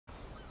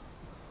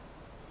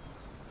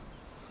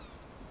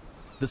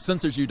The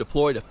sensors you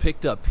deployed have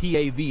picked up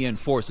PAVN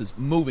forces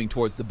moving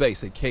towards the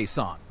base at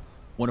Quezon,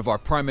 one of our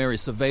primary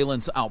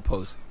surveillance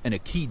outposts and a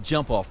key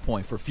jump-off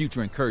point for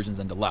future incursions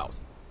into Laos.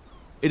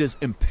 It is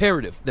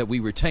imperative that we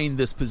retain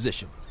this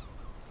position.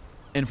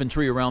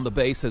 Infantry around the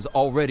base has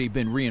already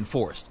been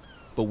reinforced,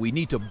 but we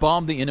need to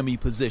bomb the enemy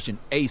position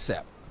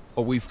ASAP,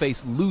 or we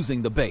face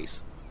losing the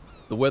base.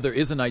 The weather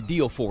isn't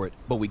ideal for it,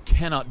 but we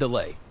cannot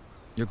delay.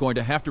 You're going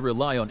to have to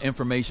rely on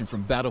information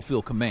from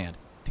Battlefield Command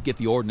to get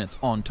the ordnance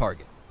on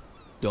target.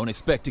 Don't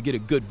expect to get a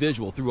good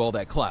visual through all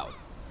that cloud.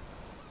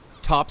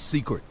 Top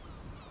secret.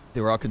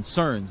 There are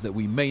concerns that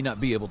we may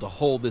not be able to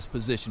hold this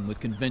position with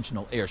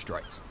conventional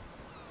airstrikes.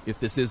 If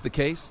this is the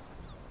case,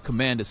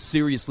 Command is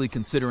seriously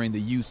considering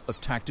the use of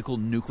tactical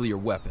nuclear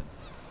weapon.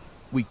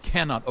 We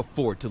cannot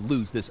afford to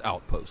lose this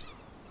outpost.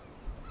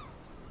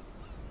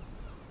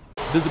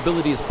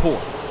 Visibility is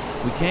poor.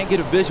 We can't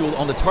get a visual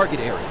on the target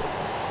area.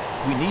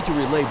 We need to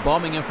relay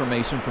bombing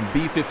information from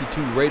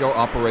B-52 radar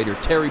operator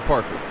Terry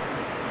Parker.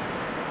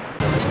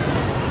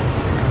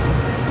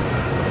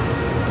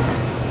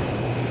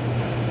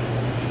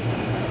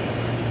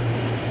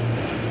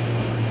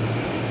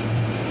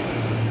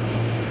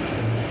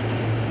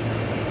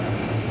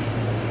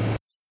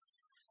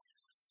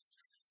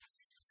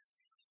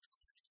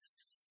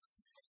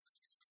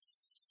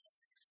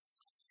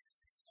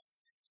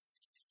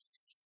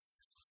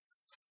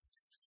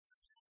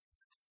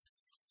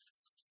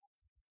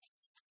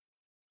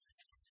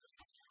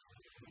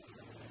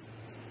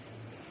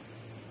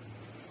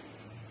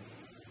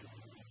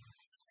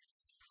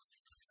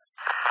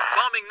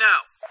 Bombing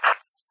now.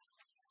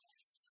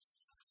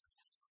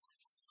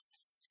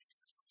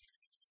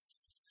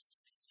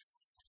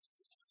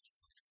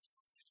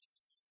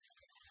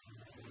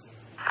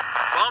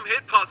 Bomb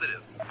hit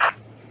positive.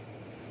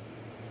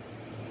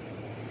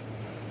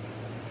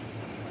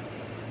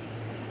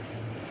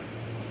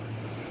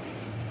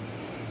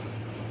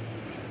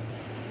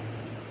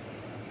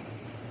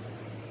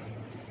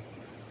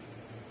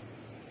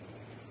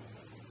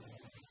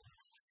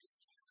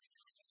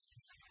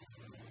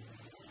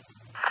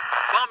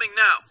 Bombing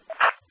now.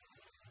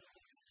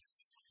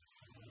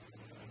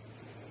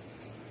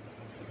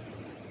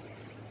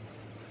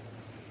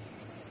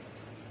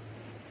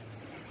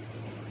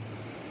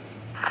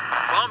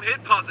 Bomb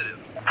hit positive.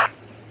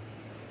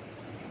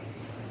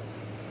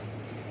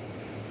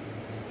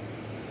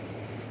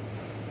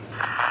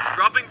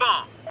 Dropping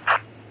bomb.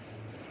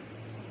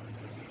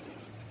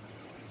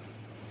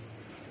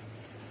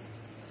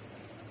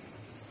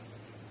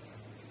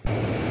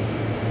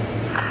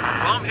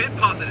 Bomb hit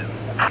positive.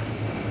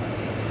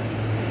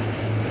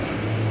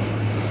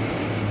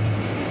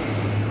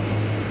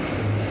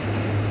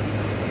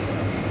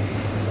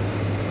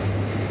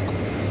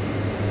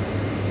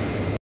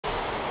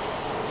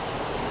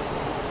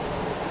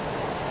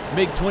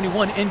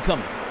 MiG-21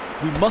 incoming.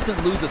 We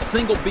mustn't lose a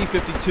single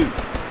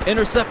B-52.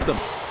 Intercept them.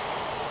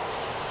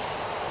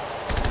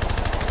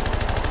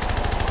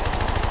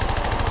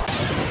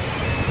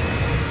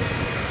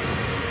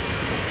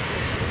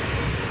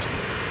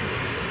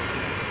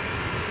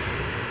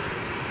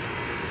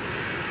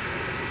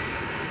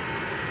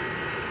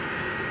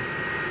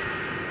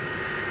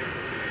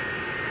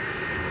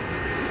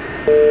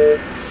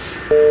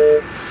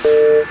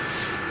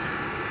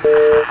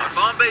 Our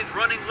bomb base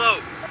running low.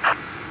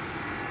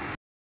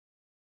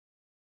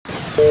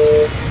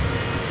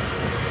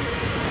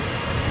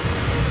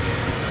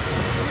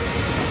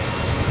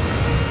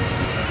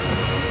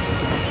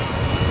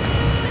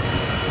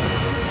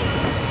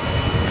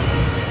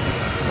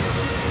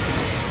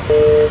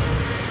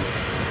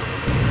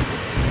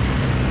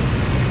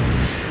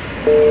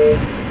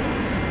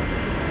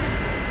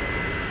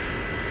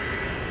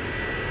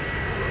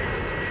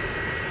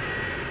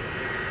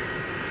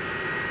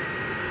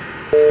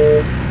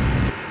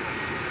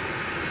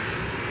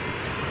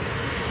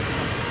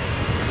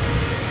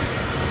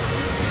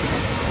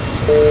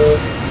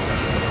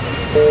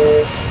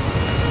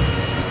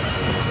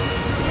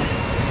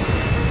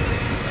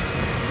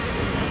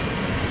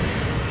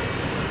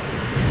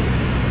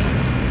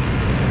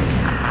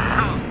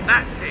 How's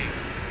that taste?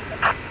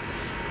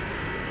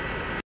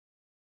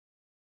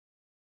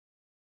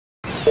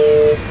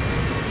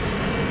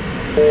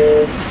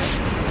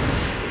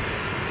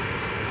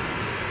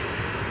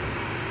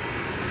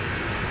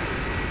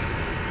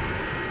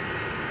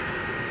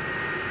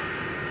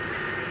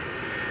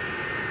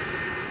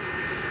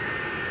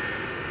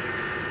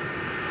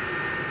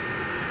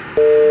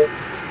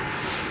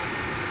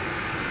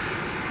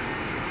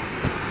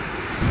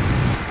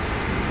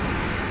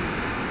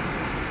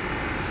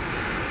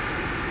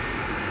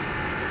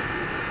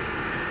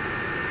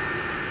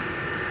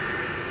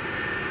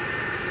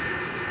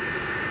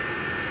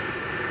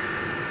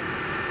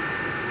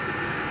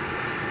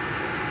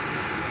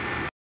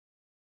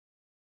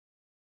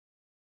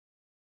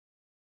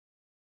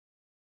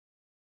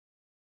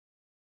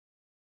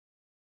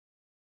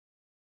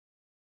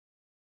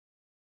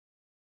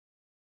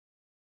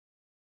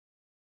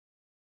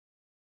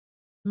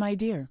 My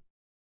dear,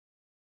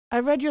 I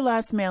read your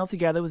last mail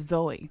together with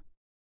Zoe.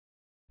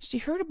 She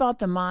heard about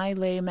the My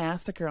Lai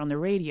massacre on the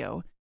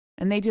radio,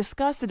 and they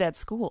discussed it at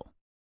school.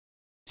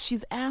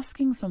 She's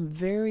asking some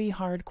very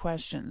hard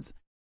questions,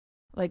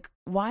 like,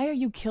 why are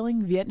you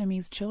killing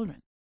Vietnamese children?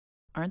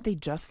 Aren't they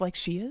just like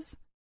she is?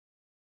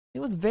 It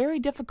was very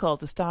difficult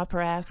to stop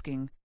her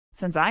asking,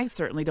 since I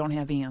certainly don't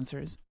have the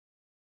answers.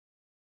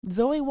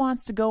 Zoe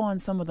wants to go on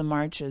some of the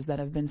marches that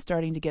have been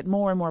starting to get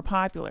more and more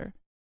popular.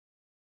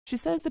 She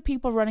says the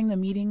people running the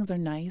meetings are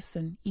nice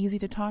and easy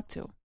to talk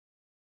to.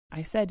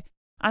 I said,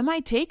 I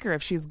might take her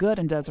if she's good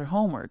and does her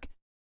homework.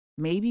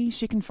 Maybe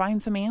she can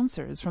find some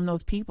answers from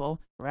those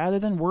people rather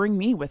than worrying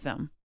me with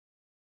them.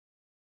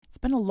 It's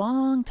been a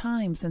long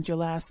time since your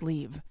last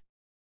leave.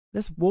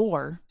 This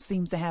war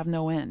seems to have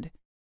no end.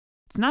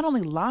 It's not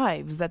only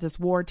lives that this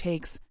war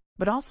takes,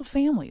 but also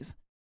families.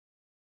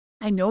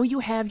 I know you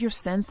have your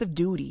sense of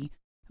duty,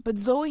 but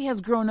Zoe has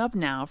grown up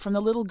now from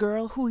the little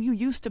girl who you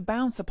used to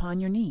bounce upon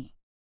your knee.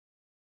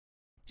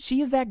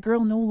 She is that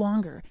girl no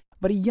longer,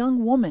 but a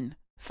young woman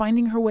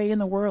finding her way in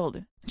the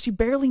world. She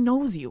barely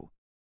knows you.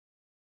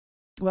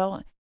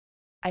 Well,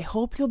 I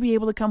hope you'll be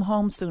able to come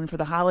home soon for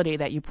the holiday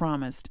that you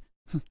promised,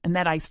 and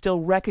that I still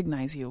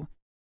recognize you.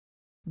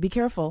 Be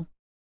careful.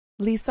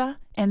 Lisa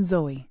and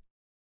Zoe.